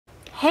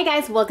Hey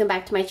guys, welcome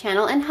back to my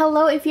channel, and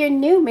hello if you're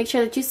new. Make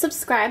sure that you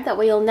subscribe, that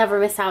way you'll never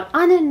miss out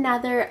on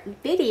another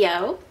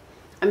video.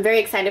 I'm very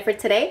excited for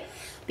today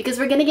because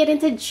we're gonna get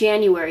into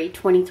January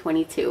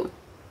 2022.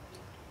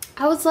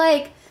 I was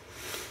like,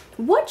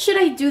 what should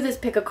I do this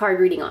pick a card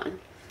reading on?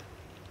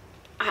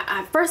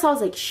 At first I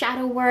was like,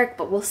 shadow work,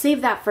 but we'll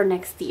save that for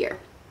next year.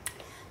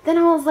 Then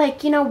I was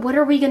like, what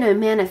are we gonna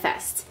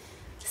manifest?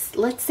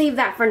 Let's save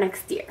that for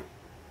next year.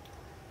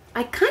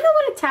 I kind of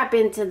want to tap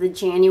into the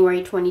January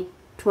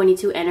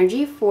 2022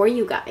 energy for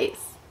you guys.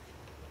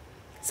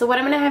 So what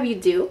I'm going to have you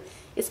do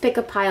is pick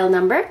a pile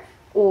number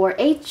or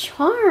a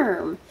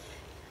charm.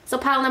 So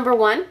pile number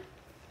 1,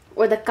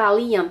 or the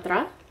Kali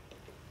Yantra.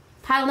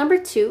 Pile number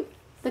 2,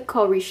 the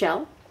Cowrie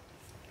Shell.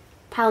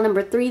 Pile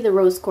number 3, the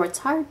Rose Quartz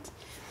Heart.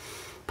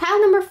 Pile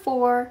number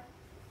 4,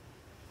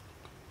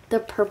 the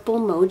Purple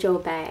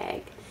Mojo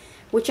Bag.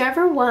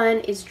 Whichever one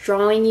is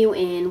drawing you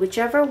in,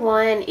 whichever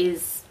one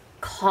is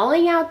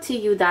calling out to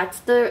you, that's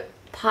the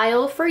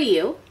pile for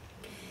you.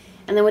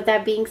 And then with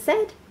that being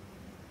said,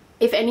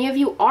 if any of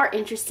you are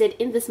interested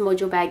in this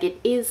mojo bag, it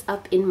is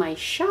up in my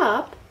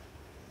shop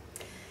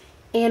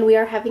and we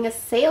are having a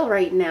sale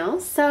right now,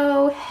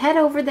 so head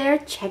over there,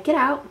 check it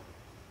out.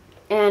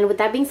 And with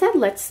that being said,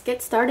 let's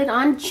get started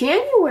on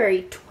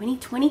January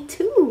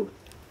 2022.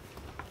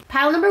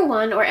 Pile number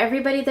 1, or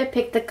everybody that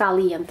picked the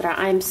Kali Yantra,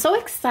 I'm so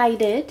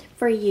excited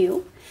for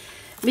you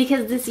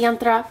because this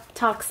yantra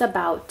talks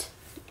about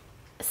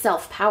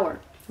self-power.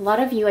 A lot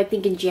of you, I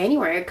think, in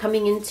January are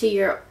coming into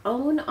your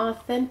own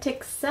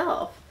authentic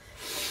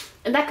self.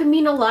 And that could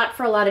mean a lot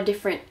for a lot of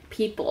different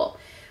people.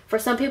 For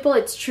some people,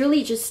 it's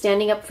truly just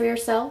standing up for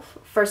yourself.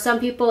 For some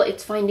people,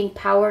 it's finding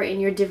power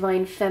in your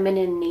divine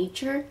feminine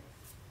nature.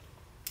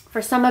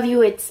 For some of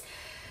you, it's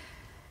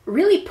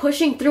really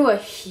pushing through a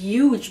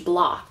huge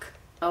block.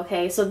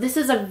 Okay, so this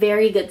is a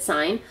very good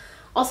sign.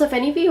 Also, if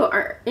any of you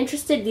are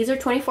interested, these are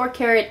 24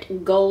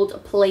 karat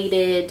gold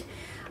plated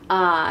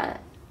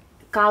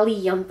Kali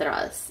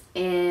Yantras,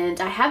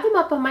 and I have them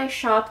up on my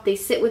shop. They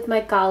sit with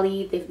my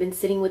Kali. They've been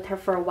sitting with her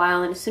for a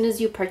while, and as soon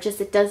as you purchase,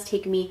 it does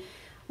take me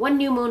one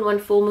new moon, one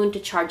full moon to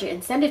charge it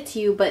and send it to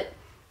you, but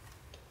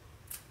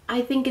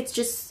I think it's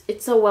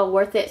so well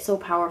worth it, so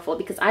powerful,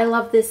 because I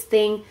love this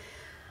thing.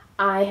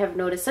 I have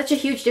noticed such a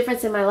huge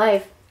difference in my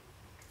life,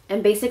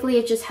 and basically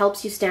it just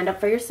helps you stand up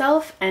for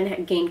yourself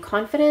and gain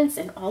confidence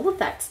and all of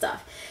that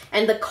stuff.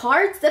 And the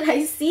cards that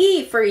I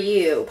see for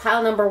you,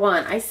 pile number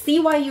 1, I see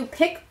why you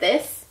picked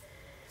this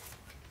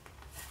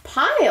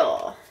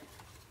pile.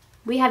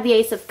 We have the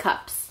Ace of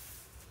Cups.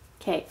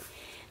 Okay,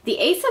 the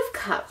Ace of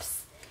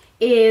Cups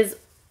is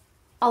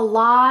a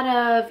lot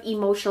of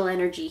emotional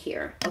energy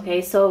here. Okay,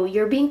 so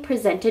you're being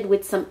presented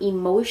with some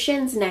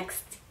emotions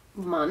next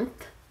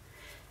month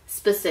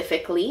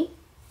specifically.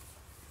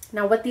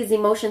 Now what these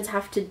emotions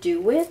have to do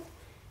with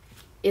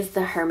is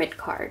the Hermit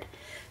card.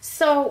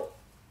 So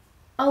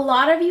a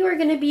lot of you are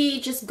going to be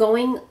just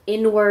going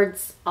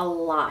inwards a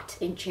lot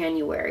in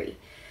January.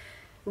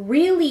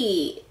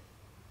 Really,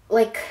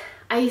 like,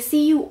 I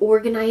see you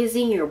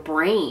organizing your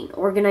brain,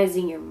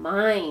 organizing your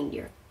mind,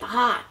 your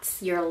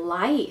thoughts, your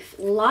life.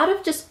 A lot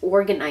of just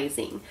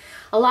organizing.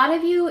 A lot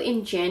of you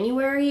in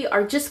January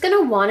are just going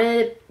to want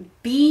to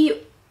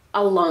be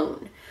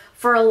alone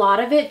for a lot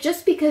of it,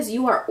 just because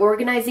you are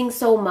organizing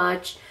so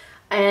much,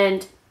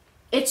 and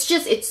it's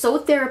so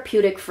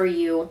therapeutic for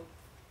you.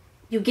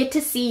 You get to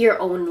see your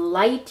own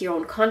light, your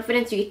own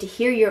confidence. You get to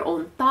hear your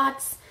own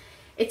thoughts.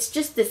 It's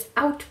just this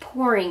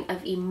outpouring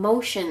of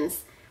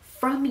emotions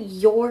from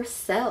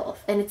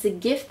yourself, and it's a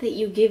gift that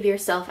you give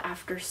yourself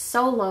after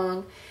so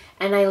long,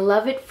 and I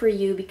love it for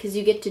you because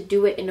you get to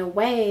do it in a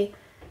way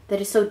that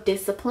is so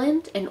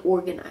disciplined and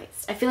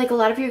organized. I feel like a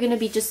lot of you are going to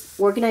be just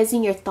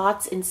organizing your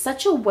thoughts in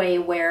such a way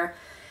where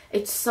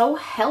it's so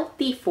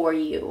healthy for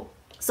you.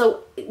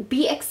 So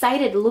be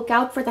excited, look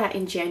out for that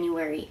in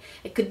January.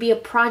 It could be a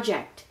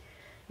project,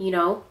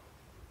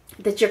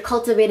 that you're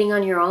cultivating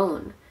on your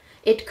own.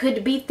 It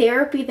could be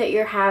therapy that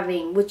you're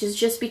having, which is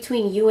just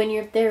between you and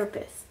your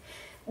therapist.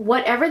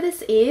 Whatever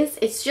this is,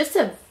 it's just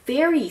a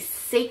very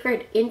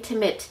sacred,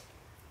 intimate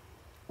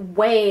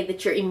way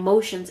that your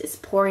emotions is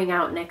pouring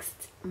out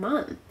next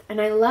month,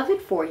 and I love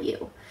it for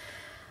you.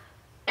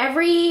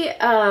 Every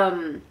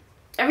time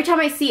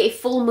I see a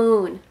full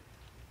moon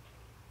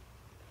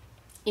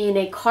in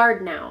a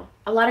card now,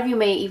 a lot of you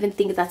may even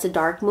think that's a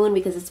dark moon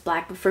because it's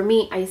black, but for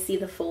me, I see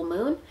the full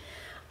moon,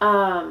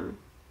 and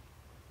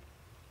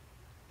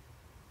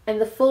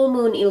the full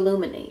moon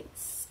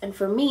illuminates, and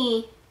for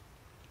me,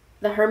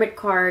 the Hermit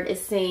card is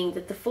saying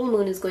that the full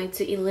moon is going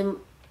to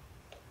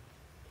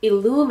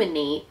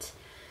illuminate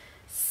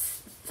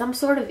some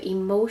sort of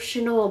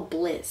emotional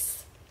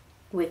bliss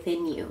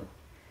within you.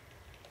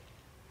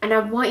 And I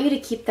want you to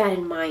keep that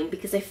in mind,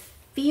 because I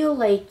feel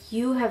like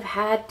you have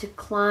had to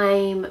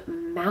climb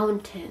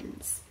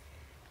mountains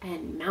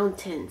and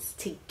mountains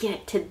to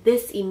get to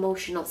this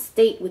emotional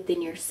state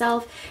within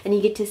yourself, and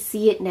you get to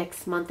see it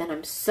next month, and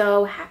I'm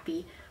so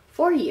happy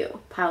for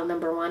you. Pile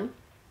number 1.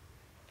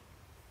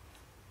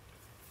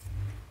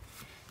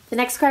 The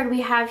next card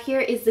we have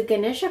here is the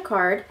Ganesha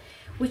card,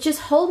 which is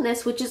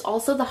wholeness, which is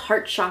also the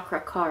heart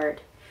chakra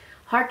card.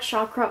 Heart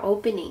chakra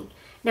opening.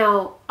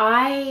 Now,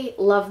 I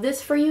love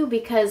this for you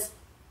because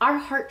our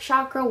heart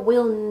chakra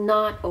will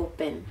not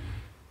open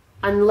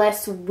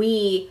unless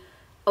we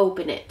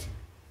open it.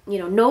 You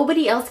know,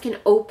 nobody else can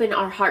open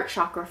our heart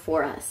chakra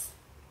for us.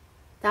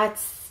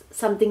 That's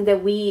something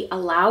that we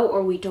allow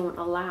or we don't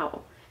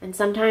allow. And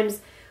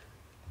sometimes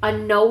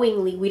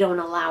unknowingly we don't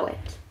allow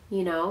it.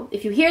 You know,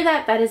 if you hear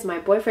that, that is my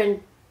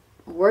boyfriend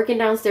working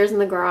downstairs in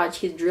the garage.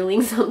 He's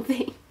drilling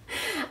something.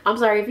 I'm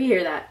sorry if you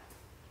hear that.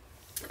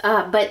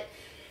 But,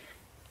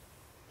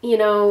 you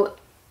know,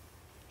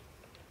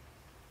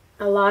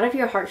 a lot of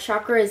your heart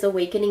chakra is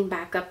awakening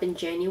back up in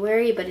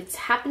January, but it's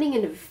happening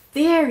in a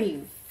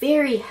very,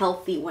 very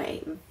healthy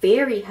way.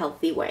 Very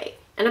healthy way.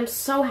 And I'm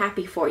so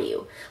happy for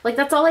you. Like,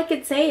 that's all I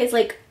could say is,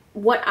 like,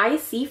 what I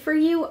see for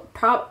you,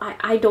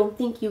 I don't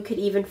think you could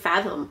even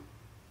fathom.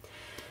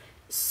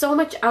 So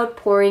much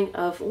outpouring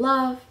of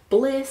love,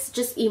 bliss,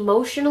 just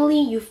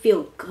emotionally, you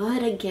feel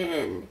good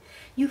again.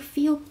 You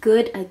feel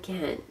good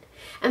again.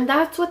 And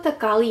that's what the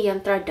Kali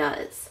Yantra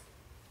does.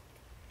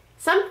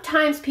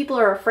 Sometimes people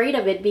are afraid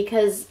of it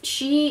because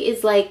she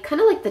is like,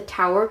 kind of like the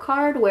Tower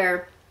card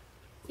where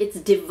it's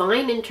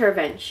divine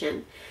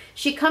intervention.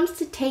 She comes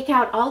to take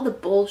out all the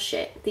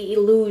bullshit, the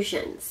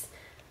illusions,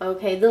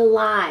 okay, the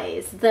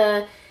lies,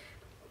 the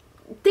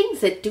things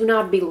that do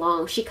not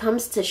belong. She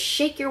comes to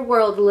shake your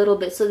world a little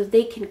bit so that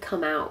they can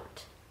come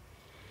out.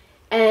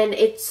 And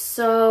it's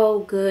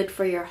so good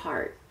for your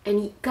heart.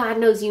 And God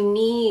knows you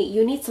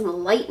need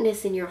some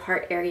lightness in your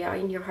heart area,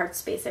 in your heart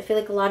space. I feel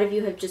like a lot of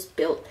you have just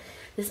built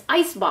this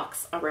ice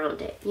box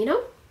around it, you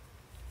know?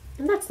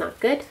 And that's not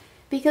good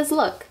because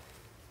look,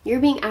 you're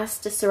being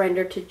asked to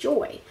surrender to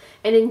joy.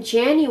 And in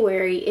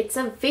January, it's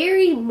a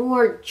very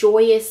more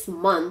joyous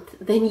month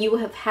than you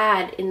have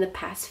had in the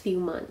past few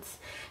months.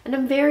 And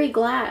I'm very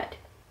glad.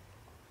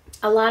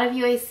 A lot of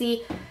you I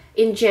see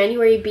in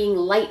January being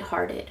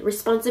lighthearted,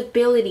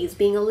 responsibilities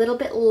being a little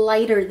bit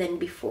lighter than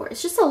before.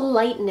 It's just a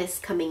lightness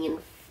coming in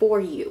for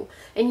you.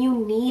 And you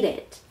need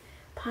it.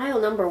 Pile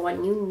number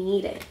 1, you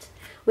need it.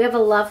 We have a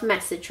love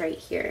message right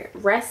here.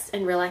 Rest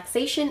and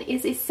relaxation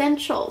is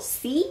essential.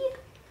 See?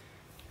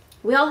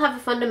 We all have a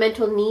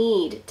fundamental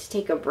need to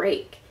take a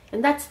break.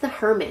 And that's the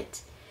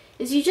Hermit.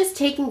 Is you just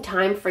taking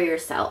time for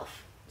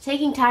yourself.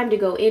 Taking time to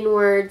go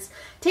inwards.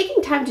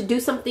 Taking time to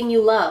do something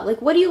you love.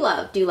 Like, what do you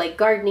love? Do you like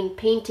gardening,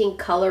 painting,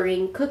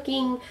 coloring,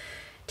 cooking,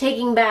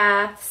 taking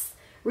baths,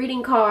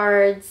 reading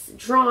cards,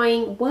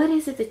 drawing? What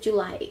is it that you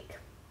like?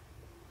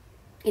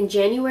 In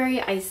January,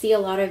 I see a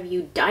lot of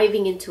you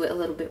diving into it a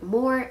little bit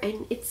more,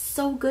 and it's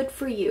so good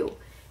for you.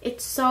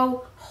 It's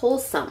so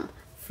wholesome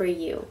for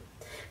you.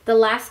 The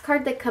last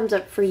card that comes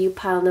up for you,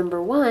 pile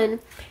number 1,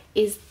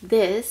 is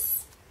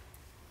this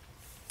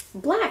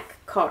Black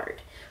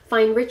card.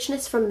 Find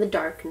richness from the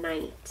dark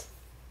night.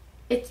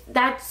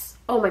 That's,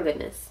 oh my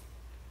goodness.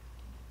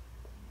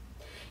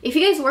 If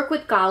you guys work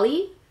with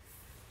Kali,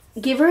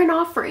 give her an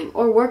offering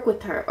or work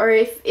with her. Or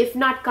if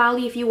not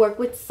Kali, if you work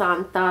with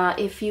Santa,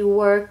 if you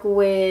work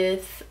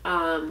with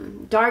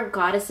dark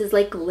goddesses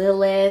like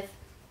Lilith,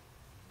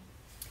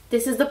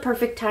 this is the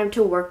perfect time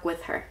to work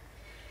with her.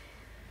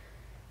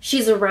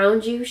 She's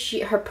around you.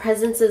 Her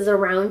presence is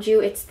around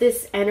you. It's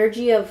this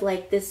energy of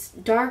like this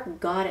dark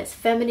goddess,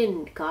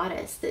 feminine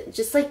goddess, that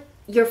just like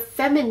your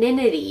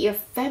femininity, your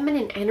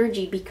feminine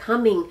energy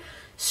becoming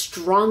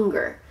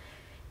stronger.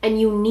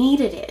 And you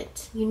needed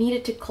it. You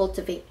needed to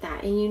cultivate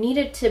that. And you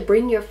needed to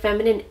bring your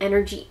feminine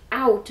energy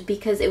out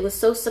because it was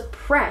so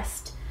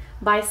suppressed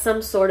by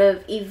some sort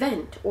of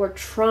event or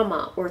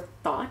trauma or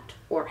thought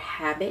or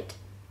habit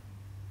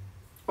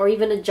or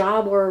even a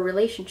job or a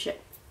relationship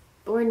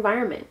or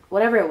environment,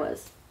 whatever it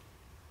was.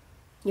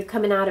 You're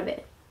coming out of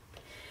it.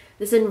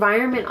 This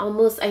environment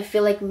almost, I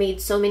feel like, made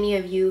so many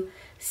of you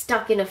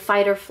stuck in a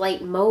fight or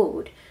flight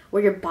mode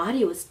where your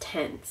body was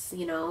tense,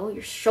 you know,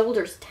 your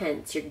shoulders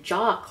tense, your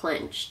jaw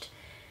clenched.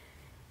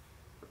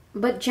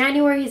 But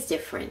January is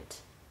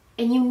different,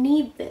 and you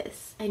need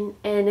this.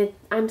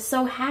 I'm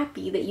so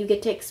happy that you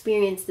get to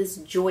experience this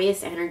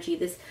joyous energy,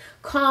 this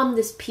calm,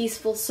 this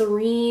peaceful,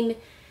 serene,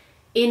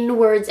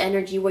 inwards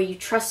energy where you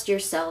trust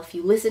yourself,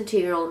 you listen to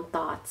your own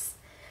thoughts.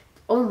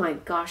 Oh my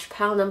gosh,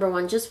 pile number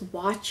 1, just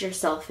watch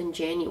yourself in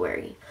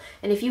January.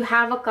 And if you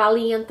have a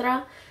Kali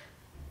Yantra,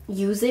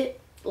 use it.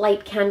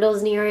 Light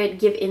candles near it,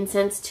 give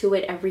incense to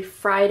it every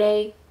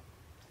Friday.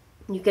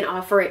 You can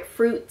offer it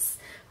fruits,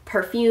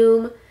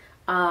 perfume,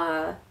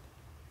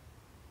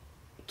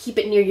 keep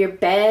it near your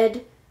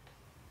bed.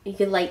 You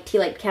can light tea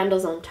light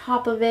candles on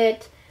top of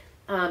it.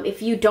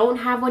 If you don't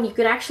have one, you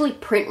could actually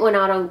print one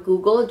out on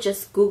Google.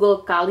 Just Google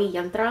Kali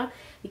Yantra.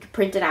 You could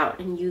print it out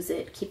and use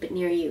it. Keep it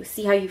near you.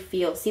 See how you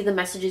feel. See the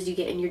messages you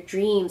get in your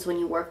dreams when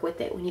you work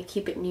with it, when you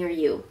keep it near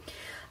you.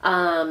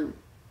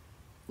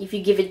 If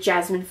you give it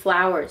jasmine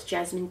flowers,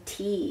 jasmine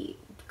tea.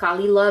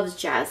 Kali loves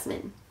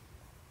jasmine.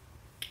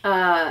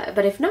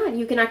 But if not,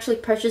 you can actually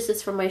purchase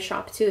this from my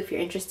shop too if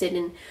you're interested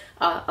in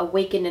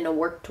Awaken and a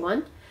worked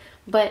one.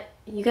 But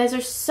You guys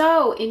are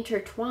so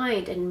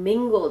intertwined and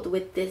mingled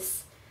with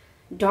this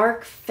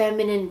dark,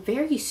 feminine,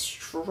 very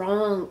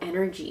strong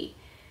energy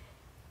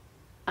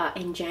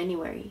in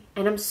January.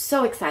 And I'm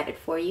so excited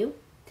for you.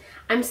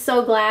 I'm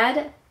so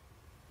glad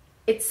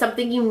it's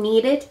something you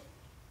needed.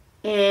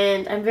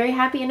 And I'm very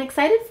happy and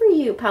excited for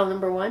you, pile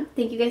number 1.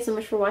 Thank you guys so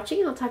much for watching,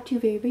 and I'll talk to you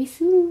very, very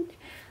soon.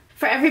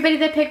 For everybody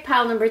that picked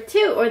pile number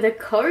 2, or the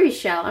cowrie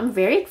shell, I'm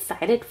very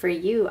excited for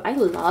you. I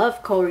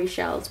love cowrie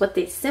shells, what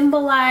they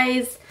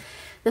symbolize,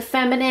 the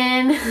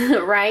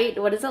feminine, right?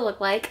 What does it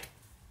look like?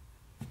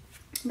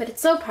 But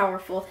it's so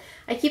powerful.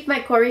 I keep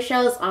my cowrie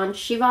shells on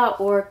Shiva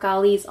or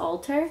Kali's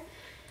altar.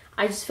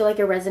 I just feel like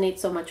it resonates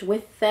so much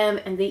with them,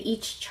 and they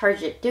each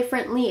charge it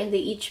differently, and they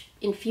each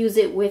infuse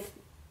it with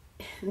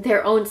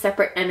their own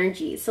separate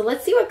energies. So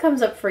let's see what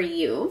comes up for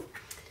you,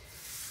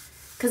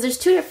 because there's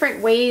 2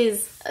 different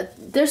ways.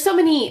 There's so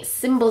many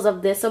symbols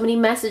of this, so many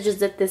messages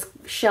that this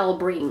shell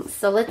brings.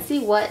 So let's see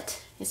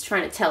what it's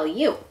trying to tell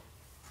you.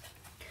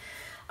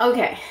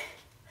 Okay,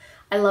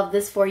 I love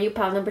this for you,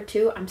 pile number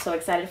 2. I'm so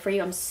excited for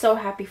you. I'm so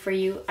happy for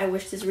you. I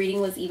wish this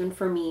reading was even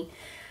for me.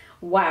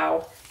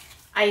 Wow,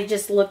 I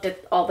just looked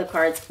at all the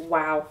cards.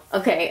 Wow.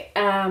 Okay,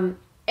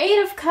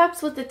 8 of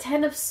Cups with the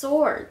 10 of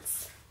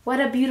Swords. What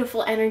a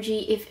beautiful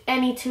energy. If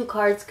any 2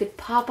 cards could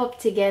pop up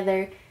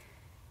together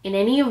in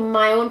any of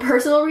my own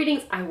personal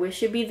readings, I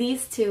wish it'd be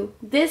these 2.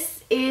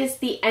 This is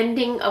the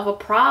ending of a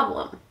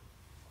problem.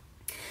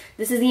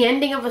 This is the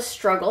ending of a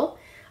struggle.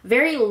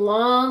 Very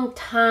long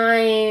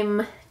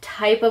time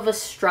type of a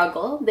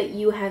struggle that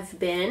you have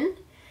been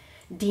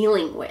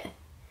dealing with.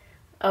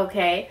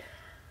 Okay?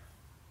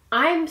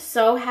 I'm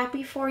so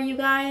happy for you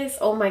guys.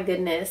 Oh my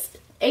goodness.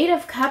 8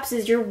 of Cups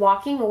is you're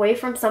walking away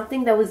from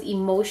something that was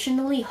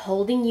emotionally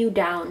holding you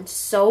down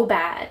so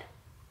bad.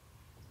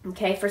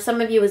 Okay, for some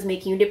of you it was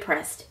making you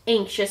depressed,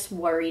 anxious,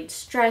 worried,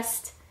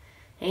 stressed,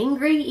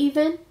 angry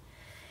even.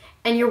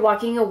 And you're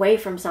walking away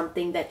from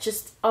something that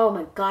just, oh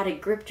my God,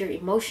 it gripped your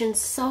emotions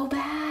so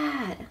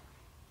bad.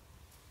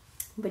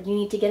 But you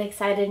need to get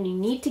excited and you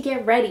need to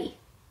get ready,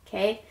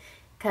 okay?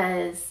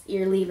 Because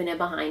you're leaving it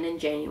behind in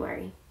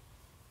January.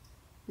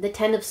 The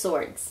 10 of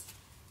Swords.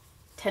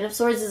 10 of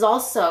Swords is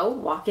also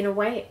walking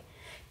away.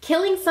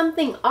 Killing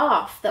something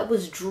off that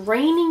was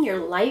draining your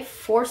life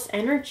force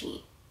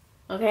energy.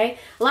 Okay?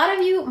 A lot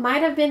of you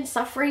might have been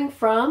suffering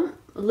from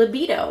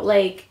libido,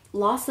 like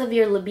loss of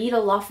your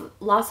libido,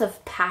 loss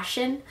of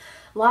passion,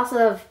 loss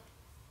of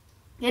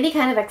any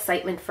kind of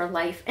excitement for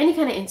life, any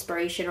kind of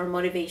inspiration or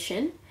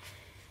motivation.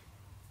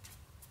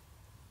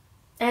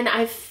 And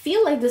I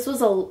feel like this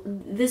was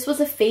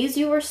a phase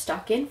you were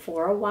stuck in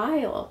for a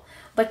while.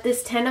 But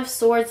this 10 of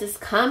Swords is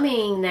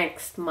coming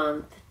next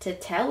month to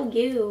tell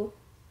you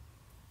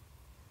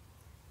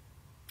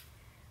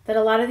that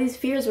a lot of these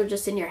fears were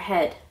just in your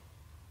head.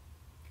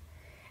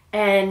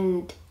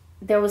 And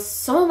there was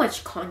so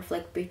much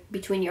conflict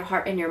between your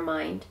heart and your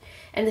mind.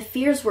 And the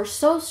fears were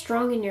so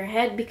strong in your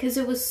head because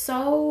it was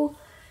so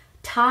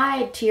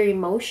tied to your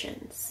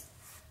emotions.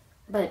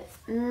 But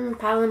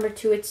pile number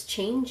 2, it's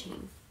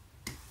changing.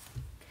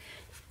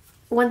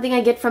 One thing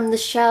I get from the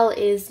shell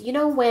is, you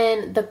know,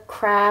 when the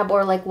crab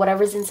or like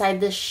whatever's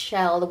inside the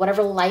shell,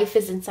 whatever life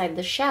is inside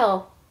the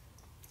shell,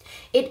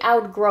 it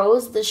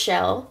outgrows the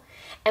shell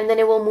and then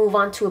it will move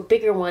on to a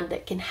bigger one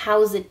that can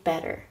house it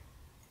better,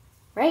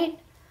 right?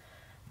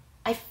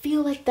 I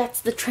feel like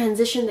that's the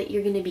transition that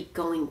you're going to be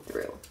going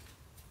through.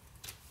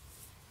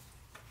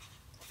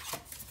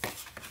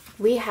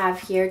 We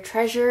have here,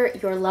 treasure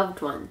your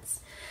loved ones.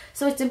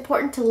 So it's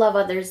important to love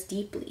others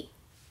deeply.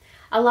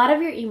 A lot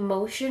of your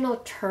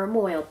emotional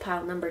turmoil,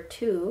 pile number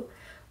 2,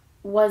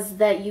 was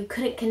that you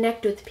couldn't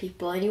connect with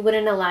people and you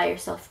wouldn't allow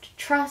yourself to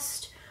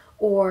trust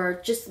or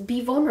just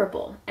be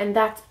vulnerable. And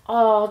that's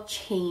all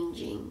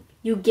changing.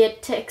 You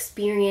get to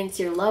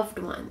experience your loved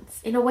ones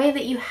in a way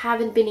that you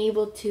haven't been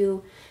able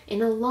to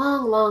in a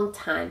long, long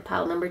time,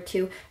 pile number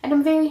 2. And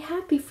I'm very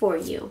happy for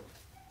you.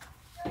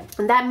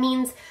 And that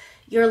means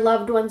your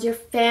loved ones, your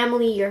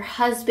family, your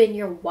husband,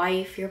 your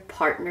wife, your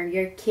partner,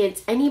 your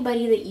kids,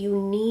 anybody that you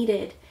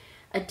needed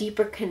a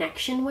deeper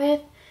connection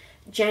with,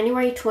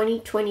 January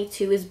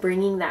 2022 is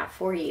bringing that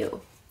for you.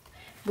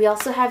 We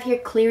also have here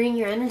clearing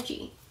your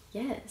energy.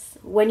 Yes,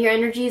 when your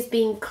energy is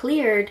being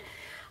cleared,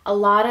 a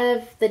lot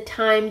of the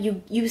time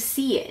you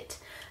see it.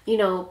 You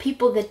know,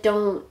 people that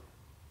don't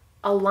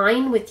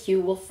align with you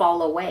will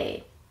fall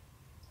away.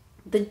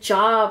 The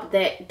job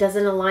that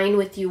doesn't align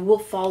with you will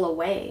fall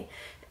away.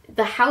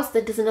 The house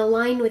that doesn't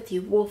align with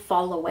you will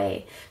fall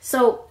away.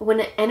 So when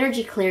an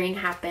energy clearing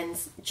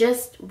happens,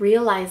 just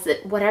realize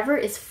that whatever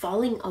is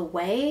falling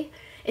away,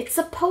 it's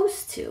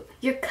supposed to.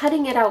 You're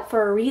cutting it out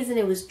for a reason.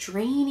 It was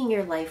draining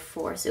your life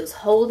force. It was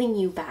holding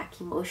you back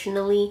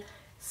emotionally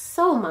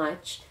so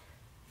much.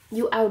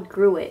 You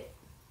outgrew it.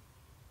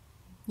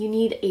 You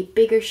need a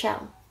bigger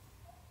shell.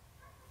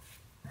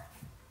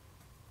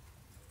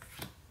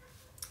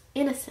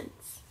 Innocence.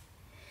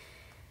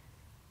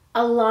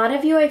 A lot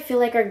of you, I feel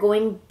like, are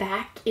going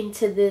back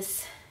into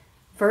this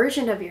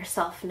version of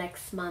yourself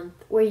next month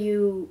where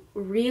you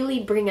really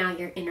bring out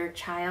your inner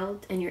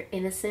child and your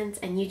innocence,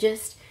 and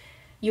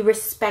you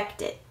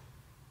respect it,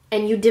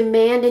 and you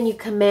demand and you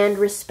command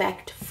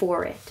respect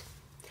for it.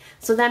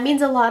 So that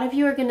means a lot of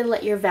you are going to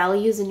let your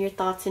values and your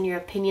thoughts and your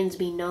opinions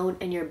be known,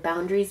 and your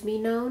boundaries be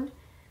known,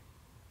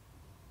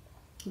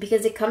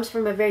 because it comes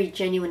from a very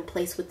genuine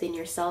place within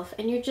yourself,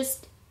 and you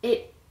just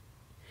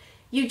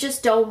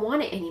don't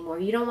want it anymore.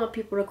 You don't want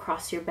people to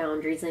cross your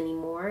boundaries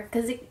anymore,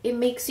 because it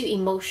makes you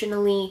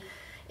emotionally,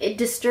 it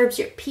disturbs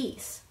your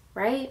peace,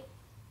 right?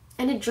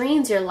 And it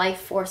drains your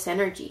life force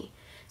energy.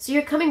 So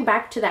you're coming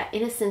back to that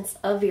innocence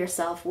of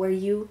yourself where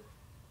you,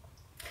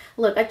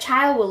 look, a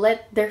child will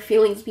let their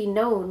feelings be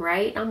known,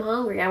 right? I'm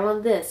hungry, I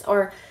want this,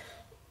 or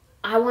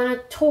I want a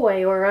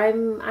toy, or I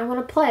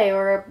want to play,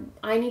 or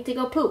I need to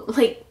go poop,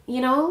 like, you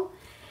know?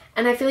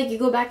 And I feel like you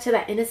go back to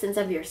that innocence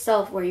of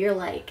yourself where you're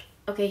like,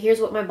 okay, here's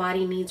what my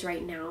body needs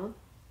right now.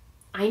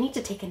 I need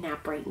to take a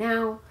nap right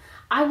now.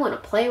 I want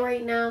to play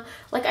right now.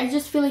 Like, I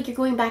just feel like you're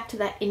going back to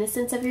that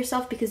innocence of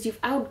yourself because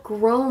you've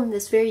outgrown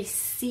this very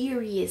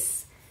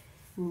serious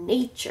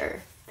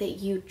nature that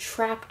you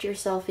trapped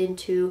yourself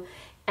into,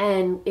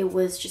 and it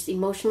was just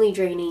emotionally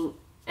draining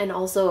and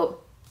also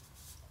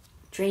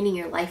draining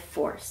your life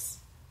force.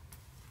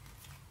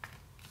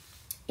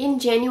 In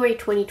January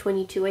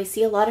 2022, I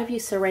see a lot of you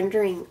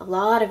surrendering a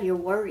lot of your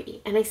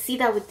worry. And I see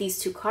that with these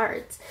two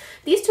cards.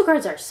 These two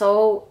cards are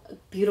so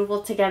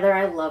beautiful together.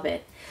 I love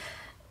it.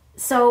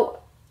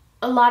 So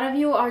a lot of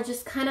you are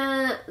just kind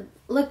of,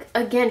 look,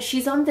 again,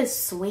 she's on this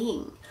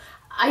swing.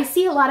 I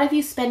see a lot of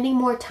you spending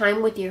more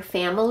time with your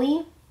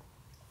family.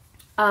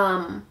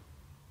 A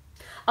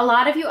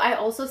lot of you, I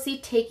also see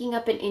taking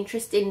up an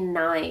interest in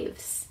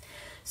knives.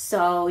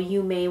 So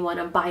you may want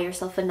to buy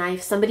yourself a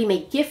knife. Somebody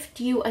may gift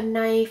you a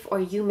knife,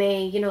 or you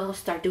may, you know,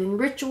 start doing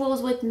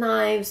rituals with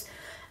knives,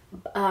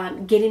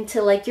 get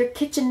into like your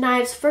kitchen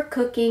knives for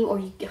cooking,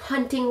 or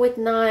hunting with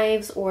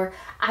knives, or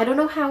I don't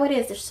know how it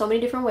is. There's so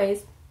many different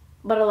ways,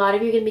 but a lot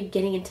of you are going to be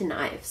getting into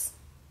knives.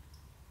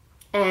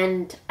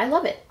 And I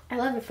love it. I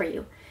love it for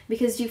you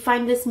because you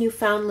find this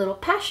newfound little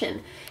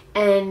passion.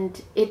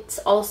 And it's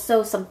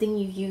also something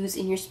you use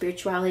in your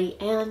spirituality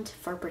and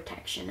for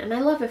protection. And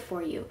I love it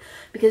for you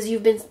because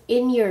you've been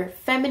in your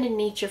feminine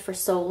nature for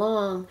so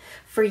long.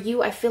 For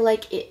you, I feel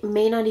like it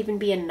may not even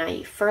be a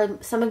knife. For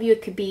some of you,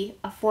 it could be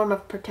a form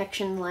of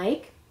protection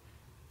like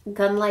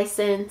gun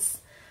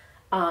license,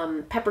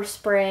 pepper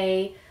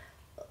spray,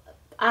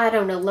 I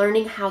don't know,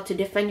 learning how to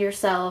defend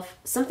yourself,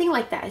 something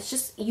like that. It's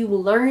just you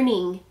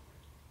learning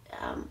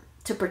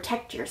to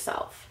protect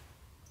yourself.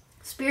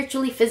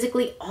 Spiritually,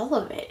 physically, all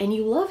of it. And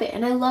you love it.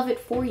 And I love it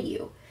for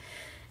you.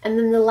 And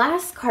then the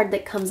last card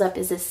that comes up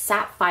is a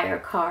sapphire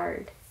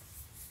card.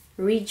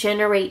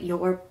 Regenerate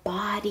your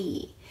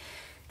body.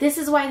 This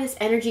is why this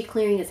energy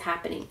clearing is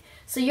happening.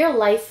 So your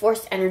life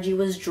force energy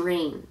was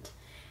drained.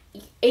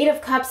 Eight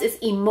of Cups is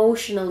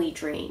emotionally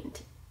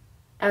drained.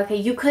 Okay,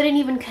 you couldn't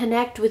even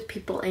connect with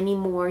people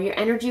anymore. Your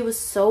energy was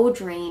so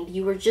drained.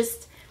 You were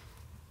just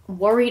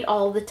worried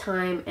all the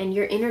time. And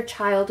your inner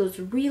child was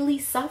really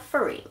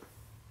suffering.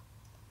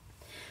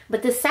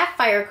 But the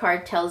Sapphire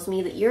card tells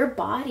me that your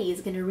body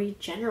is going to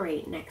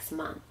regenerate next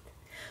month.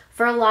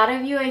 For a lot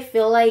of you, I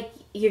feel like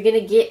you're going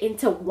to get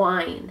into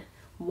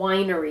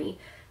winery,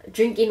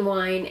 drinking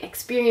wine,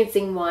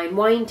 experiencing wine,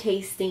 wine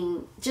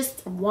tasting.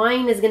 Just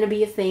wine is going to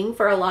be a thing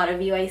for a lot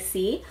of you, I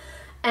see.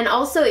 And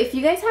also, if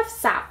you guys have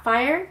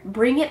Sapphire,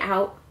 bring it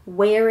out,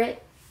 wear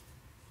it.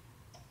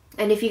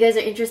 And if you guys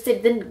are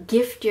interested, then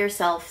gift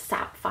yourself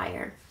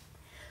Sapphire.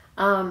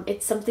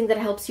 It's something that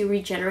helps you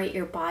regenerate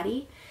your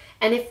body.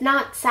 And if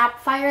not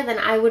Sapphire, then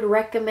I would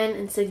recommend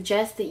and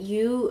suggest that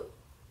you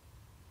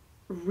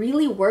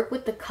really work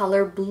with the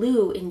color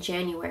blue in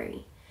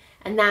January.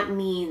 And that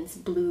means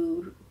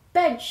blue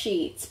bed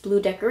sheets,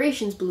 blue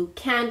decorations, blue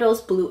candles,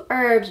 blue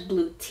herbs,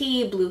 blue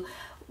tea,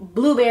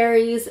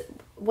 blueberries,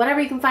 whatever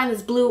you can find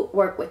that's blue,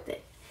 work with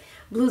it.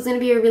 Blue is going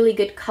to be a really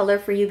good color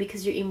for you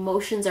because your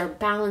emotions are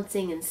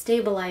balancing and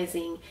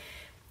stabilizing.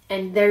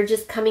 And they're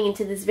just coming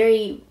into this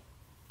very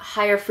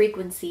higher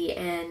frequency,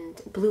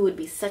 and blue would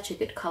be such a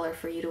good color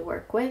for you to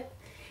work with.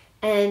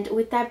 And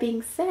with that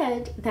being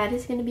said, that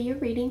is going to be your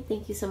reading.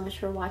 Thank you so much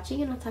for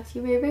watching, and I'll talk to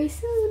you very, very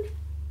soon.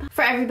 Bye.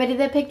 For everybody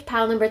that picked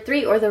pile number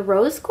 3 or the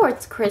rose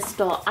quartz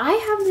crystal, I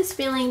have this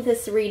feeling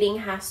this reading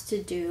has to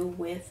do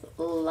with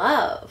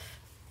love.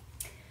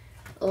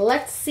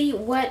 Let's see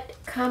what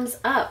comes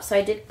up. So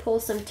I did pull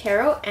some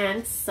tarot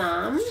and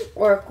some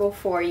oracle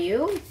for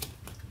you.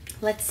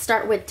 Let's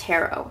start with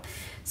tarot.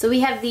 So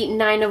we have the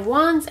 9 of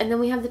Wands, and then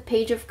we have the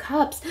Page of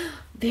Cups.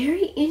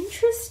 Very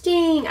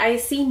interesting. I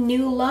see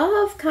new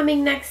love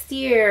coming next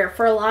year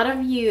for a lot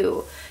of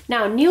you.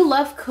 Now, new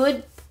love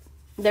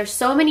there's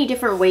so many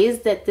different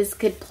ways that this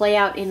could play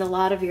out in a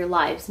lot of your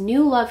lives.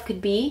 New love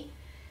could be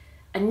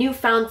a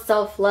newfound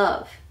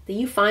self-love that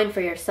you find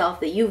for yourself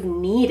that you've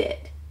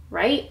needed,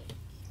 right?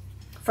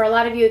 For a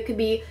lot of you, it could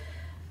be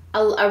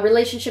a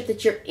relationship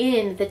that you're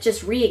in that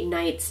just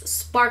reignites,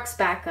 sparks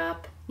back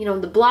up. You know,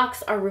 the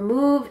blocks are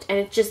removed and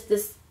it's just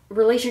this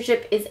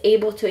relationship is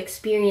able to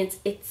experience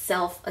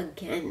itself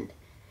again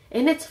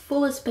in its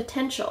fullest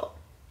potential.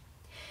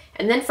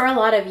 And then for a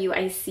lot of you,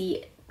 I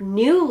see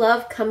new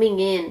love coming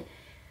in,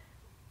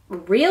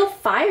 real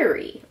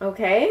fiery,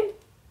 okay?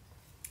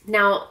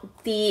 Now,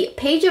 the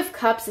Page of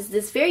Cups is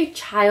this very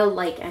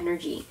childlike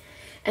energy.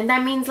 And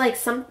that means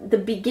like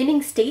the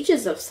beginning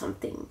stages of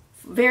something.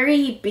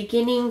 Very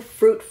beginning,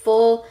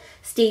 fruitful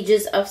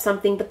stages of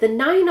something. But the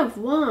Nine of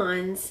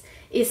Wands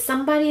is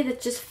somebody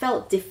that just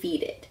felt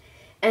defeated.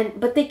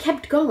 But they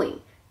kept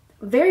going.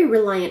 Very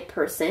reliant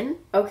person,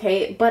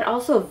 okay? But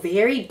also a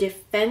very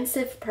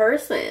defensive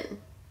person.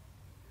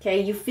 Okay,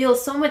 you feel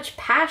so much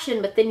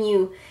passion, but then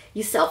you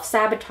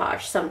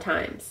self-sabotage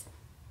sometimes.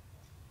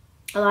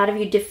 A lot of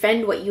you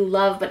defend what you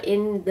love, but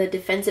in the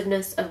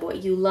defensiveness of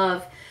what you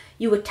love,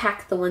 you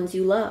attack the ones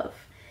you love.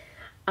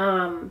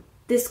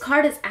 This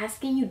card is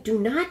asking you, do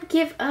not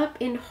give up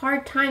in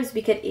hard times,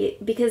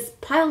 because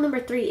pile number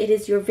 3, it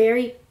is your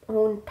very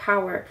own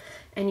power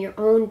and your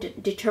own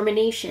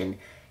determination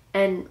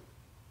and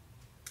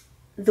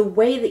the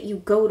way that you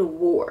go to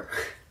war,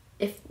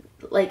 if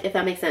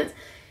that makes sense.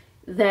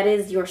 That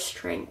is your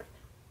strength.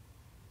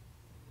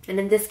 And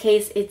in this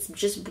case,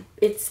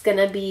 it's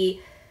gonna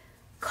be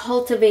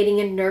cultivating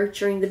and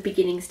nurturing the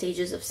beginning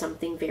stages of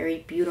something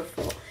very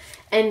beautiful.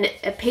 And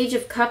a Page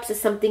of Cups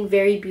is something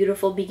very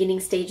beautiful, beginning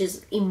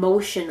stages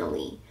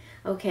emotionally.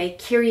 Okay,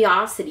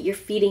 curiosity, you're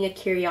feeding a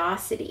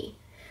curiosity.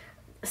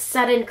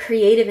 Sudden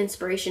creative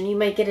inspiration, you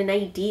might get an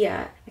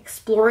idea,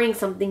 exploring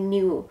something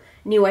new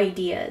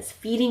ideas,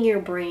 feeding your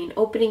brain,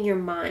 opening your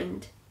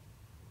mind.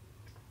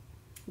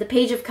 The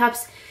Page of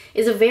Cups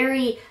is a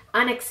very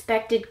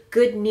unexpected,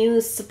 good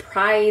news,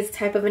 surprise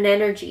type of an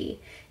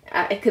energy.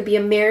 It could be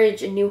a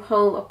marriage, a new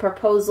home, a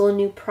proposal, a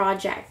new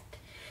project.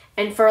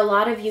 And for a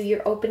lot of you,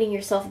 you're opening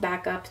yourself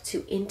back up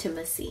to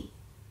intimacy.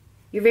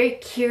 You're very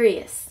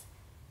curious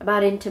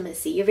about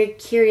intimacy. You're very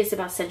curious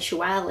about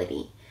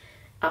sensuality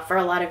for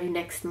a lot of you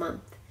next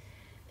month.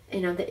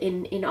 You know,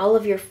 in all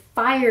of your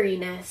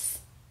fieriness,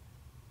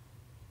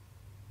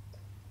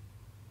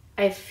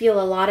 I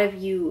feel a lot of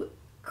you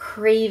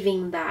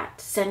craving that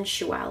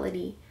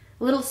sensuality,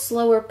 a little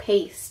slower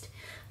paced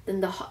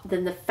than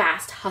the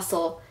fast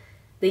hustle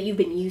that you've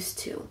been used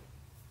to.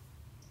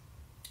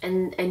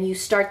 And you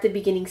start the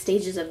beginning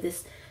stages of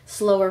this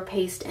slower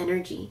paced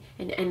energy,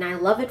 and I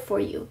love it for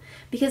you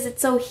because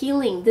it's so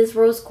healing. This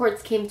rose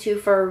quartz came to you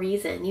for a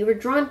reason. You were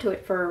drawn to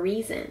it for a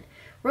reason.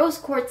 Rose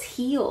quartz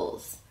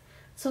heals.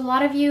 So a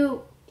lot of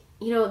you,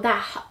 you know,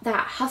 that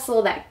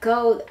hustle, that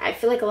go, I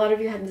feel like a lot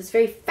of you have this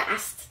very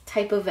fast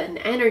type of an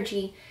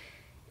energy,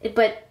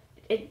 but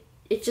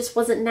it just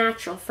wasn't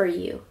natural for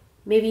you.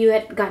 Maybe you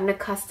had gotten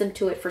accustomed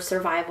to it for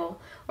survival,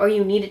 or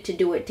you needed to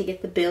do it to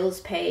get the bills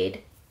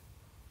paid.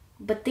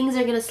 But things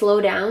are going to slow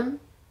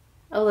down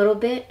a little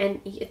bit, and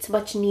it's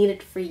much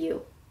needed for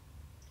you.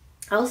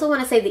 I also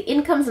want to say the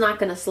income's not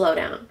going to slow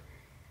down,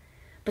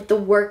 but the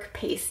work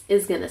pace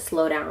is going to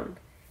slow down.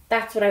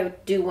 That's what I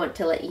do want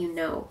to let you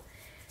know.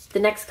 The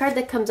next card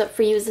that comes up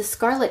for you is the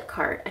Scarlet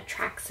card,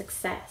 Attract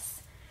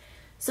Success.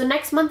 So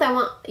next month I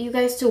want you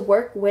guys to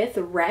work with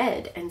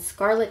red and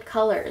scarlet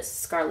colors,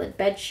 scarlet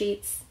bed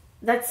sheets.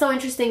 That's so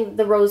interesting,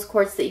 the rose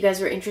quartz that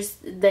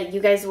you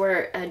guys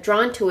were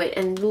drawn to it,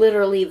 and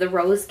literally the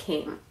rose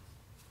came.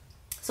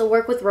 So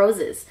work with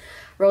roses.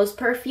 Rose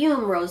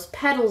perfume, rose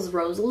petals,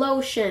 rose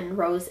lotion,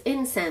 rose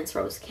incense,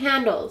 rose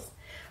candles,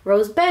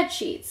 rose bed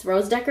sheets,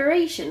 rose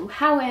decoration,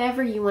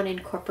 however you want to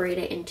incorporate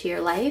it into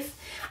your life.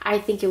 I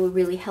think it will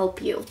really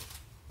help you.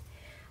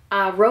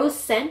 Rose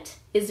scent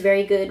is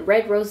very good.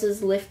 Red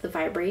roses lift the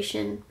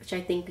vibration, which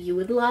I think you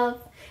would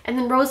love. And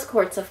then rose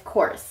quartz, of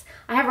course.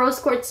 I have rose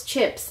quartz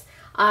chips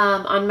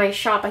on my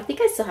shop. I think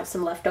I still have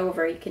some left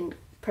over. You can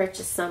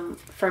purchase some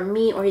from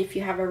me, or if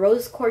you have a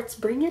rose quartz,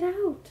 bring it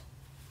out.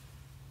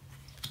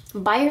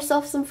 Buy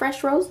yourself some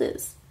fresh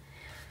roses.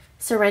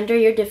 Surrender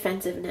your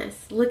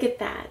defensiveness. Look at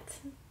that.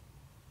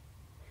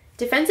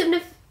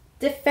 Defensiveness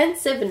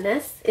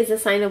is a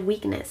sign of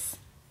weakness.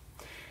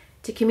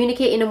 To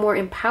communicate in a more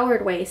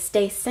empowered way,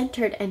 stay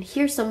centered and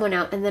hear someone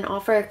out, and then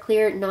offer a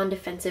clear,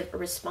 non-defensive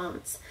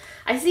response.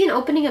 I see an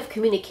opening of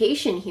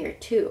communication here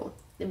too.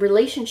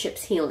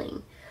 Relationships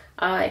healing.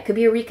 It could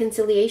be a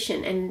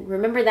reconciliation. And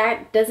remember,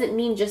 that doesn't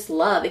mean just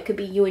love. It could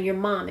be you and your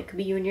mom. It could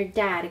be you and your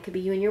dad. It could be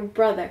you and your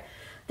brother.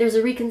 There's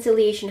a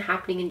reconciliation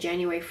happening in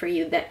January for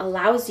you that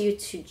allows you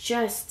to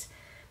just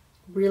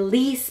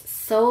release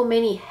so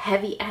many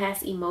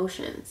heavy-ass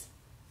emotions.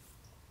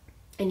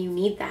 And you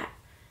need that.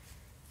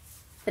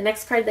 The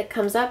next card that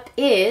comes up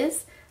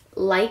is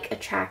Like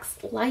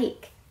Attracts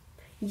Like.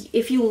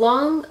 If you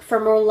long for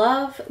more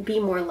love, be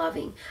more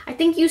loving. I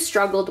think you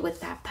struggled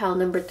with that, pile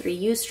number 3.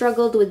 You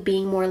struggled with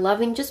being more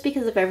loving just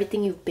because of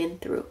everything you've been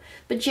through.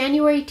 But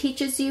January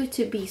teaches you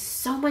to be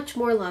so much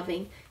more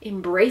loving,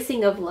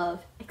 embracing of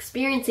love,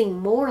 experiencing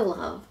more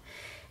love.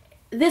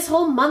 This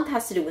whole month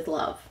has to do with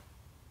love.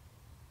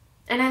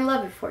 And I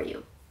love it for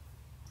you.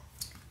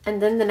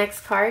 And then the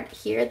next card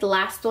here, the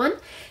last one,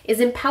 is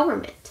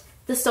Empowerment.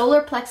 The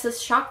solar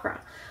plexus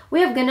chakra.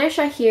 We have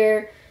Ganesha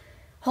here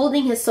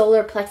holding his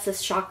solar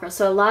plexus chakra.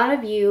 So a lot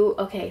of you,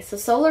 okay, so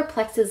solar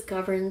plexus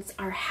governs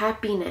our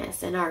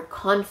happiness and our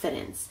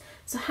confidence.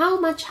 So how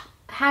much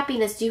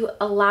happiness do you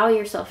allow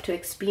yourself to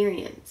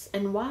experience,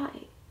 and why?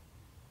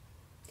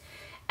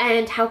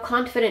 And how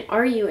confident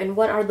are you, and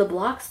what are the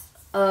blocks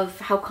of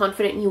how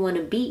confident you want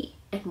to be,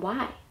 and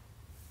why?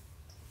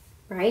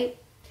 Right?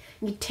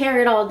 You tear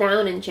it all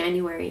down in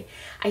January.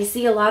 I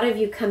see a lot of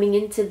you coming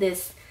into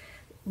this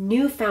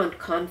newfound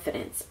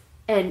confidence,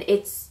 and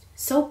it's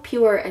so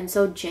pure and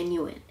so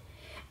genuine,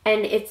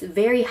 and it's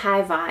very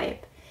high vibe,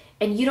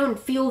 and you don't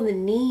feel the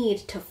need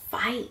to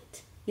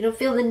fight. You don't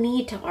feel the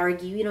need to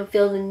argue. You don't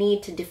feel the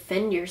need to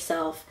defend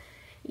yourself.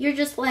 You're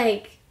just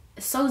like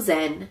so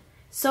zen,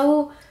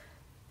 so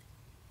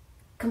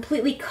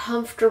completely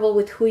comfortable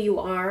with who you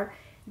are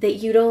that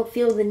you don't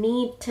feel the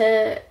need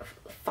to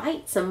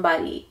fight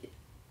somebody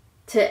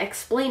to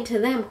explain to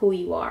them who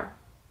you are,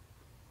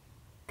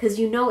 because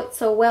you know it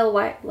so well.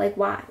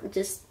 Why?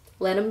 Just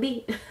let them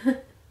be.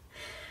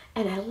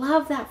 And I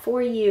love that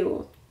for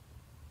you.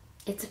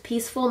 It's a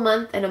peaceful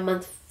month, and a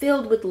month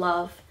filled with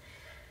love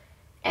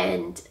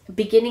and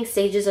beginning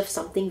stages of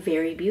something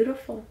very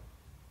beautiful.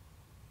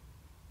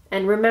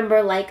 And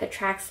remember, like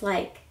attracts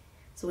like.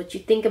 So what you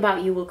think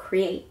about, you will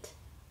create.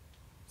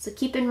 So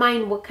keep in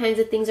mind, what kinds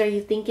of things are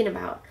you thinking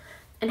about?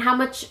 And how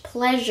much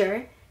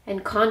pleasure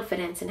and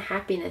confidence and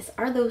happiness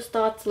are those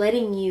thoughts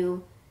letting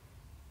you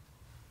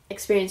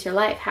experience your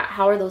life?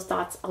 How are those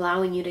thoughts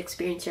allowing you to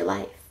experience your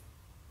life?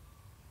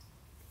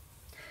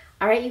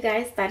 All right, you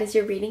guys, that is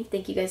your reading.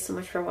 Thank you guys so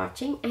much for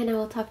watching, and I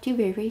will talk to you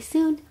very, very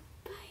soon.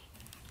 Bye.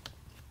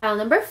 File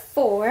number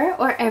 4,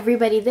 or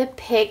everybody that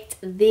picked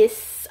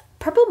this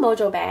purple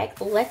mojo bag.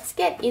 Let's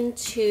start with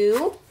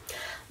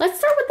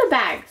the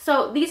bag.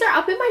 So these are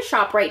up in my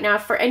shop right now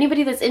for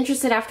anybody that's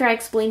interested after I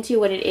explain to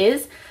you what it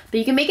is, but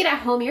you can make it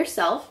at home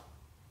yourself.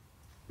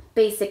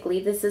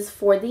 Basically, this is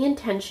for the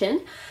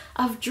intention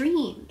of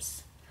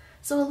dreams.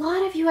 So a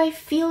lot of you, I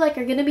feel like,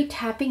 are going to be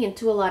tapping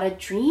into a lot of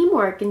dream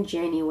work in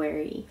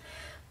January.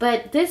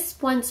 But this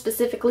one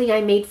specifically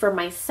I made for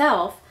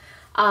myself.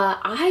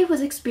 I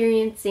was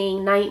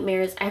experiencing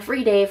nightmares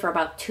every day for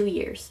about 2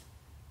 years.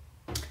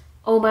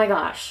 Oh my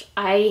gosh,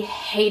 I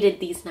hated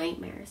these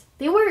nightmares.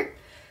 They weren't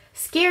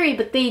scary,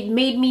 but they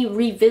made me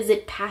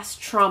revisit past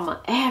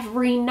trauma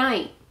every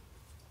night.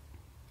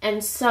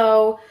 And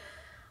so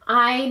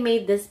I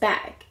made this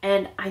bag,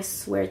 and I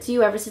swear to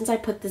you, ever since I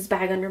put this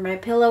bag under my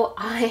pillow,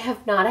 I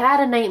have not had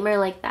a nightmare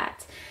like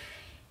that.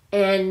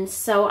 And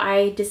so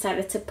I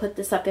decided to put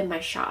this up in my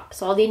shop.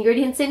 So all the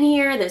ingredients in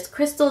here, there's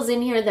crystals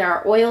in here, there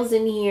are oils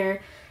in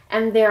here,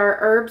 and there are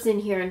herbs in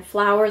here, and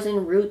flowers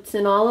and roots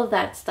and all of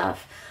that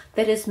stuff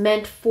that is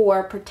meant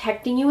for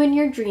protecting you in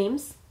your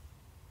dreams.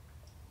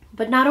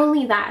 But not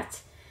only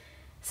that,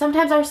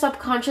 sometimes our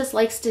subconscious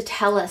likes to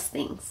tell us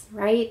things,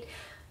 right?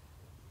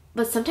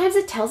 But sometimes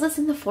it tells us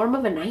in the form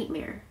of a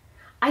nightmare.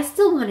 I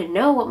still want to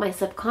know what my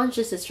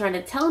subconscious is trying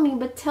to tell me,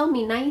 but tell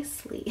me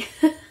nicely,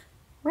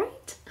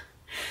 right?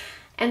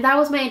 And that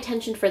was my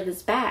intention for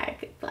this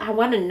bag. I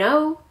want to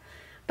know,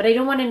 but I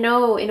don't want to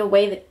know in a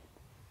way that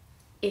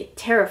it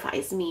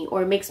terrifies me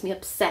or makes me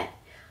upset.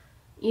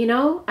 You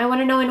know, I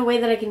want to know in a way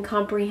that I can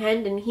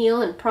comprehend and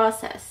heal and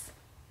process.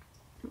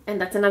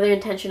 And that's another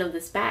intention of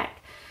this bag.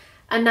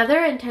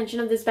 Another intention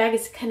of this bag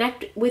is to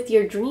connect with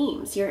your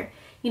dreams. You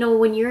know,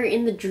 when you're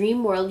in the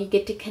dream world, you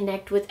get to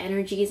connect with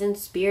energies and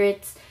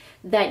spirits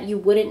that you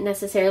wouldn't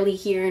necessarily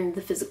hear in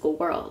the physical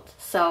world.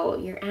 So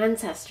your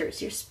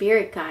ancestors, your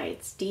spirit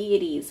guides,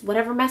 deities,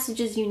 whatever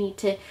messages you need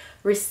to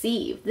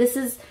receive. This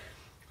is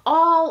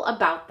all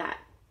about that.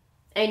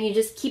 And you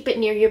just keep it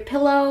near your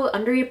pillow,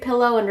 under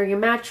your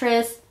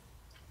mattress.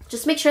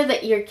 Just make sure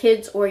that your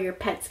kids or your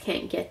pets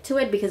can't get to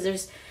it, because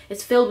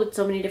it's filled with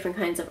so many different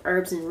kinds of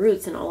herbs and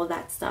roots and all of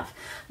that stuff.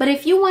 But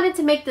if you wanted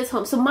to make this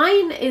home, so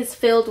mine is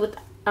filled with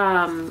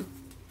a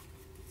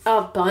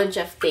bunch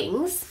of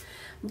things.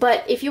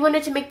 But if you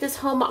wanted to make this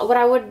home, what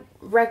I would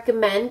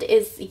recommend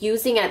is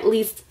using at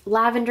least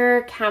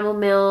lavender,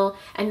 chamomile,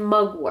 and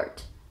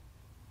mugwort.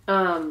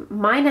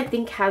 Mine, I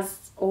think,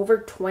 has over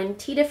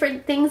 20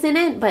 different things in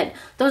it, but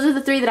those are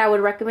the 3 that I would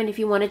recommend if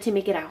you wanted to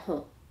make it at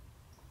home.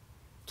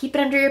 Keep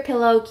it under your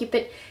pillow, keep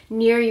it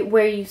near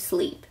where you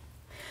sleep.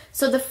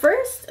 So the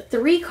first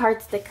 3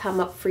 cards that come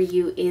up for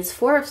you is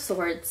 4 of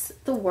Swords,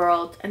 the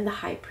World, and the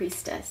High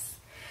Priestess.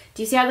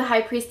 Do you see how the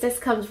High Priestess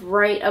comes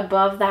right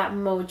above that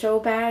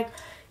mojo bag?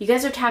 You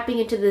guys are tapping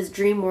into this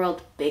dream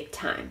world big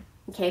time.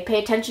 Okay,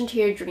 pay attention to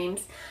your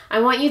dreams.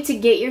 I want you to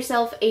get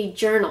yourself a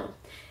journal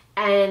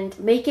and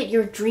make it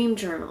your dream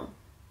journal.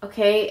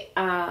 Okay,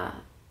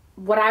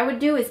 what I would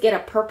do is get a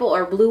purple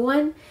or blue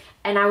one,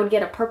 and I would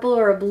get a purple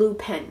or a blue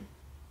pen.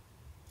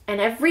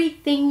 And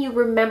everything you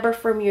remember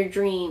from your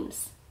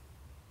dreams,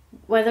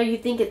 whether you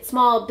think it's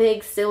small,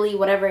 big, silly,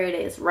 whatever it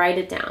is, write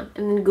it down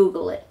and then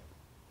Google it.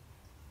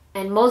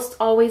 And most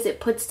always it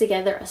puts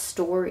together a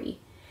story,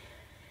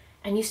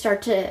 and you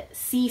start to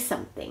see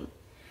something.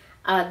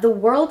 The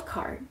World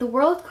card. The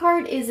World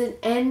card is an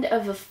end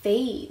of a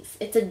phase.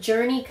 It's a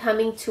journey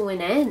coming to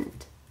an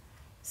end.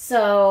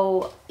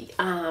 So,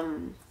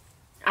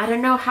 I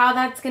don't know how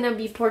that's going to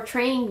be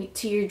portraying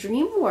to your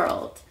dream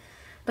world,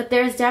 but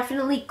there's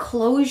definitely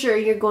closure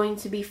you're going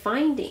to be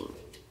finding.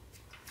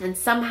 And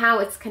somehow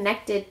it's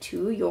connected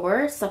to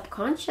your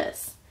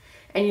subconscious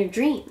and your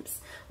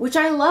dreams, which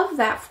I love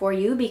that for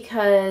you,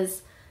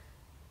 because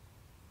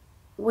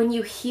when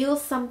you heal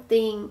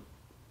something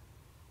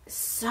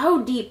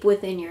so deep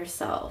within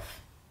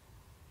yourself,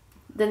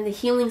 then the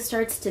healing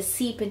starts to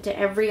seep into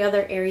every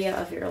other area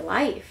of your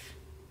life,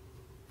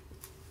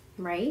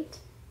 right?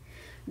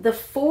 The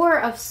Four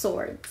of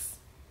Swords.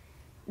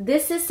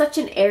 This is such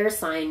an air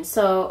sign,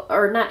 so,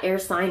 or not air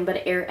sign,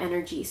 but air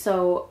energy.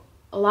 So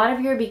a lot of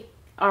you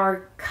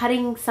are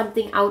cutting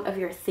something out of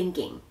your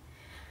thinking.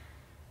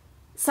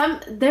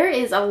 There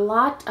is a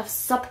lot of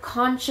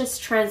subconscious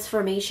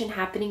transformation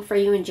happening for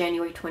you in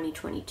January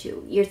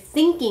 2022. Your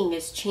thinking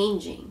is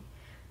changing.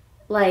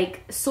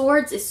 Like,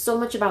 swords is so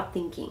much about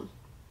thinking.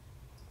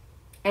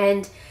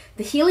 And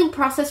the healing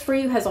process for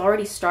you has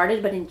already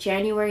started, but in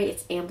January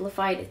it's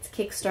amplified, it's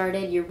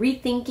kickstarted. You're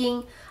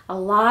rethinking a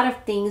lot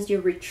of things,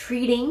 you're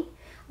retreating.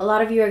 A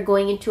lot of you are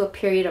going into a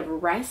period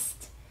of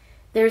rest.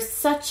 There's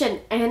such an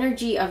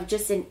energy of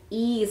just an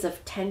ease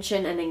of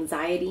tension and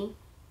anxiety,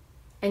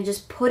 and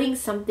just putting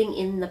something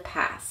in the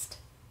past.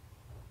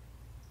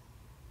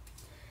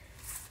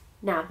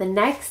 Now, the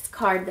next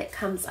card that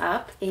comes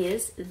up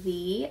is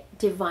the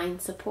Divine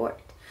Support.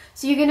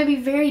 So you're going to be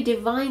very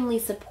divinely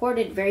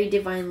supported, very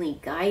divinely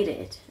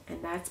guided.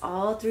 And that's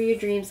all through your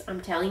dreams.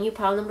 I'm telling you,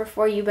 pile number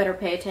 4, you better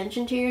pay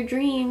attention to your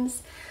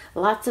dreams.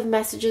 Lots of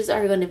messages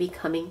are going to be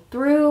coming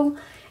through,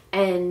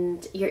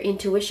 and your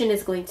intuition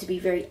is going to be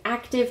very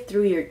active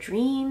through your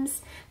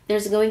dreams.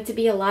 There's going to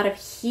be a lot of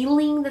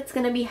healing that's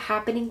going to be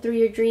happening through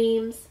your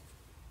dreams.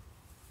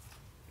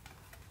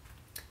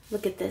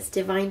 Look at this,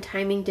 divine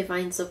timing,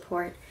 divine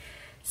support.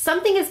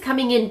 Something is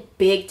coming in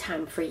big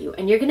time for you,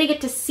 and you're going to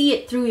get to see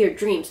it through your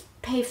dreams.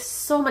 Pay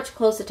so much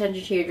close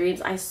attention to your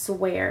dreams, I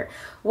swear.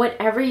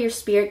 Whatever your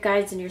spirit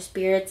guides and your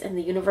spirits and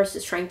the universe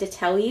is trying to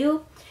tell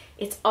you,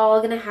 it's all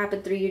going to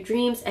happen through your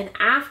dreams. And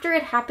after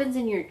it happens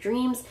in your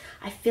dreams,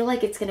 I feel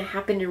like it's going to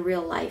happen in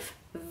real life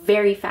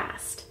very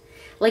fast.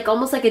 Like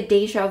almost like a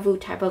deja vu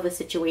type of a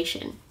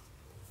situation.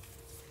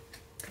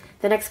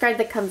 The next card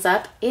that comes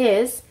up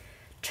is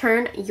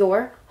Turn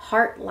Your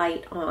Heart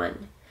Light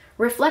On.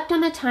 Reflect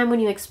on a time when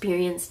you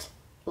experienced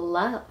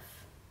love.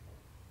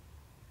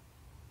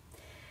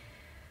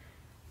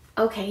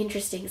 Okay,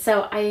 interesting.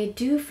 So I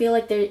do feel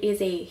like there is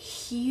a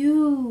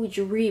huge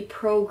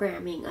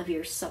reprogramming of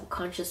your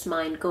subconscious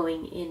mind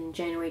going in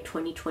January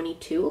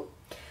 2022.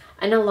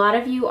 And a lot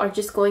of you are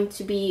just going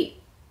to be...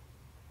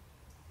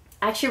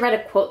 I actually read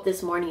a quote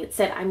this morning. It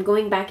said, I'm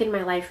going back in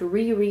my life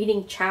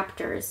rereading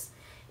chapters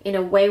in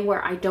a way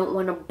where I don't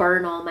want to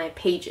burn all my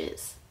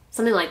pages.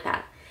 Something like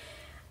that.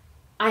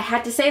 I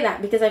had to say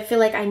that because I feel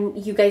like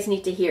you guys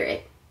need to hear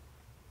it.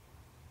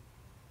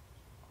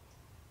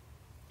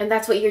 And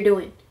that's what you're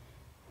doing.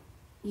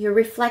 You're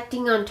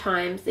reflecting on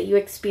times that you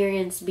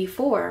experienced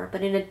before,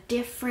 but in a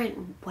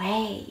different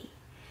way.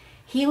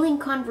 Healing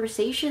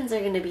conversations are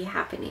going to be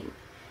happening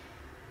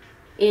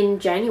in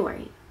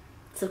January.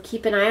 So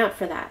keep an eye out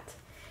for that.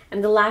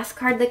 And the last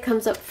card that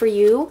comes up for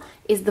you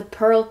is the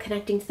Pearl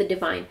connecting to the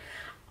divine.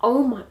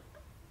 Oh my,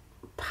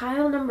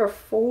 pile number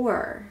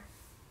 4.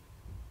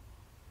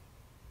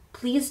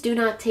 Please do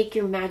not take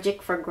your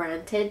magic for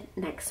granted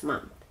next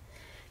month.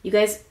 You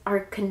guys are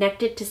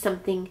connected to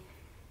something.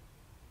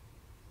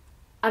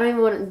 I don't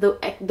even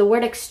want the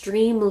word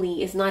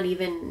extremely is not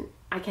even,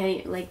 I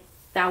can't, like,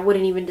 that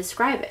wouldn't even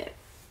describe it.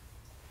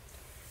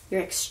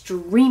 You're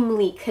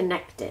extremely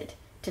connected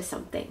to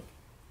something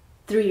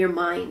through your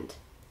mind,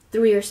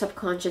 through your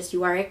subconscious.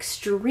 You are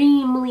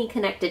extremely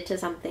connected to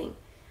something,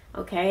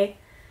 okay?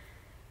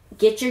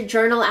 Get your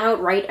journal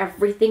out, write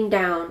everything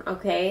down,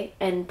 okay?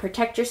 And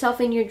protect yourself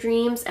in your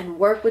dreams and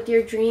work with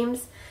your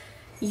dreams.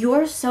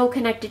 You're so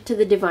connected to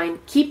the divine.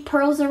 Keep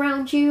pearls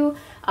around you.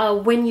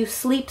 When you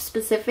sleep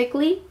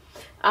specifically,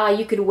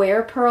 you could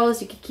wear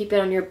pearls. You could keep it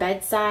on your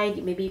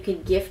bedside. Maybe you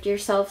could gift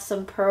yourself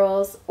some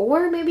pearls.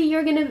 Or maybe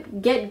you're going to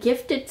get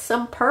gifted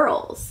some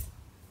pearls.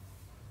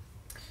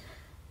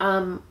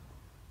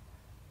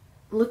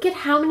 Look at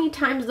how many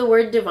times the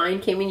word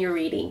divine came in your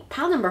reading.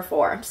 Pile number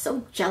 4. I'm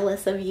so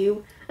jealous of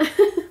you.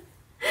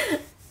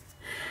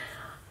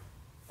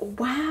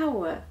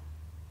 Wow.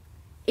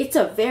 It's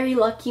a very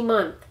lucky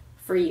month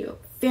for you.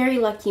 Very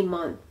lucky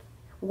month.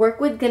 Work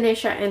with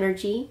Ganesha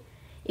energy.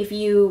 If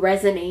you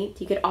resonate,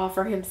 you could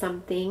offer him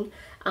something.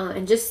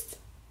 And just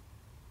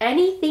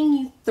anything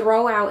you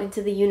throw out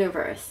into the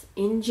universe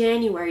in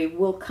January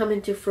will come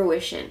into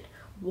fruition.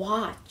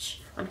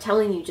 Watch. I'm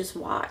telling you, just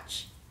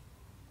watch.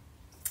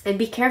 And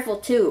be careful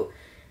too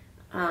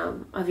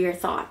of your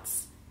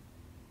thoughts.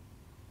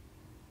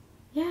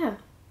 Yeah.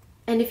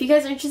 And if you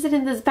guys are interested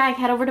in this bag,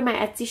 head over to my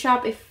Etsy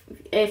shop.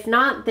 If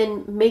not,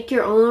 then make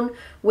your own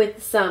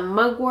with some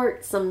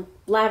mugwort, some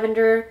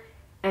lavender,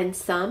 and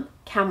some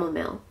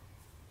chamomile.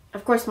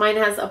 Of course, mine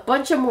has a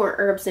bunch of more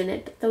herbs in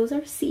it, but those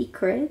are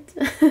secret.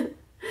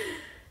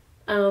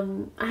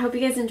 I hope you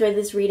guys enjoyed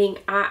this reading.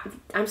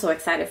 I'm so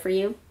excited for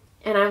you,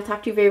 and I'll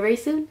talk to you very, very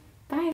soon.